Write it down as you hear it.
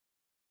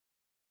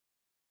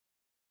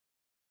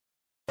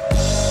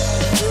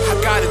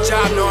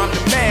job, know I'm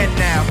the man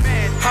now.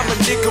 I'm a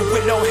nigga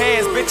with no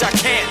hands, bitch, I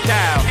can't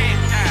dial.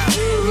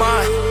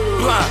 Mind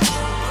blunt,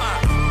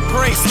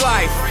 Brinks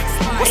life.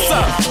 What's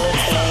up?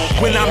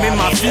 When I'm in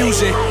my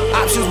fusion,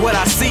 options what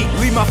I see.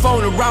 Leave my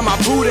phone around my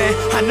booty,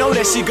 I know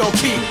that she gon'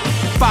 peep.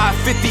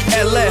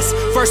 550 LS,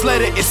 first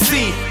letter is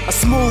C. A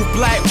smooth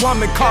black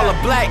woman, call her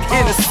Black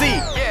Hennessy.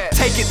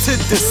 Take it to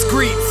the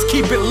streets,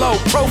 keep it low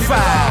profile.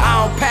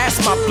 I don't pass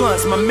my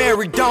blunts, my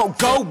Mary don't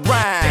go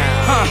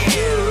round.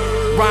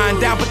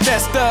 Riding down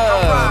Bethesda,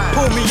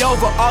 pulled me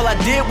over, all I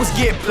did was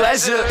get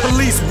pleasure.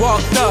 Police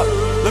walked up,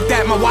 looked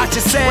at my watch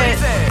and said,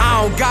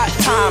 I don't got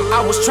time,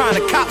 I was trying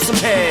to cop some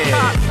head.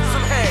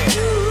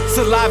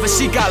 Saliva,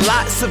 she got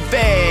lots of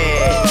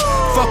it.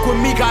 Fuck with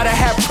me, gotta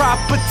have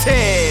proper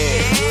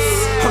taste.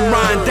 I'm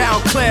riding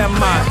down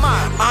Claremont.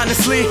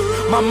 Honestly,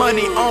 my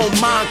money on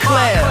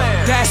Montclair.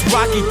 That's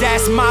Rocky,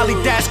 that's Molly,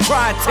 that's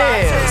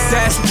Criteria.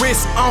 That's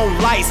wrist on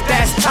lights,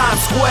 that's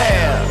Times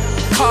Square.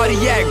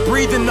 Cardiac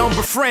breathing on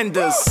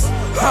befrienders.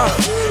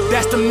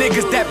 That's them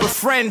niggas that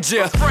befriend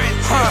ya.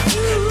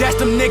 That's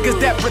them niggas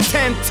that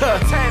pretend to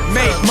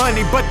make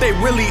money, but they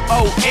really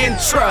owe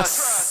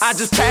interest. I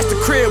just passed the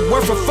crib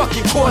worth a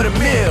fucking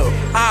 $250,000.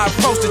 I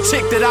approached a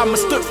chick that I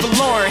mistook for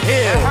Lauryn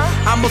Hill.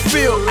 I'ma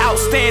feel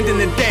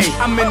outstanding today.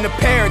 I'm in the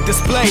parent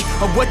display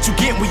of what you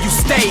get when you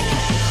stay.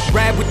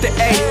 Rap with the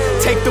A,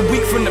 take the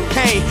weak from the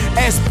pain.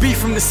 SB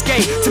from the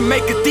skate to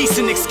make a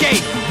decent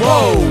escape.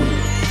 Whoa.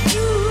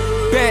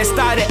 Bad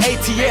started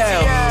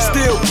ATL,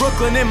 still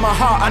Brooklyn in my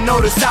heart, I know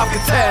the South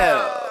can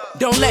tell.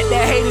 Don't let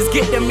that haters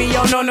get to me,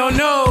 oh no, no,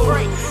 no.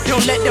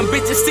 Don't let them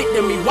bitches stick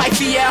to me,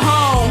 wifey at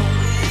home.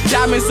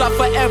 Diamonds are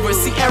forever,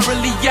 Sierra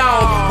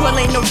Leone. Well,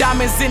 ain't no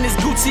diamonds in this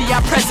Gucci I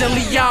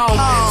presently own.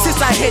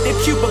 Since I hit the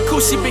cubicle,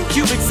 she been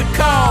cubic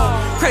zircon.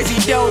 Crazy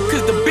though,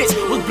 cause the bitch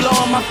was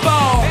blowing my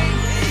phone.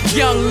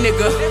 Young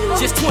nigga,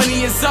 just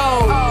 20 years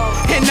old,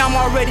 and I'm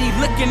already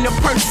looking to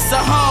purchase a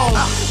home.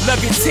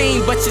 Love your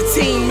team, but your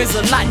team is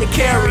a lot to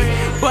carry.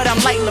 But I'm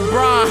like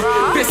LeBron,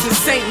 bitch in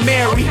St.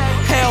 Mary.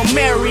 Hail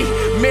Mary,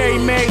 Mary,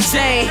 Mary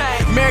Jane.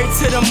 Married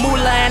to the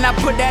moolah and I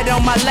put that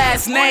on my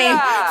last name.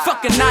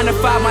 Fucking 9 to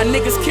 5, my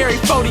niggas carry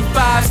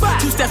 45s.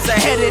 2 steps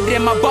ahead of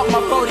them, I bought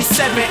my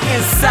 47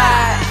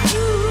 inside.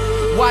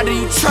 Why do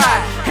you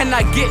try? And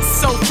I get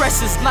so fresh,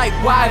 it's like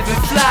why even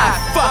fly?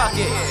 Fuck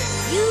it.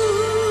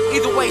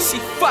 Either way, she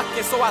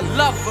fucking, so I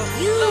love her.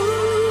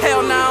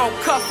 Hell nah, I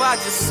don't cuff her, I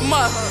just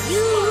smother her.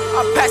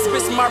 I pass the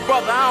bitch to my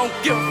brother, I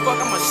don't give a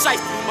fuck, I'm a shiesty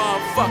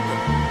motherfucker.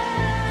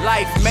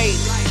 Life made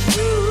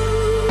it.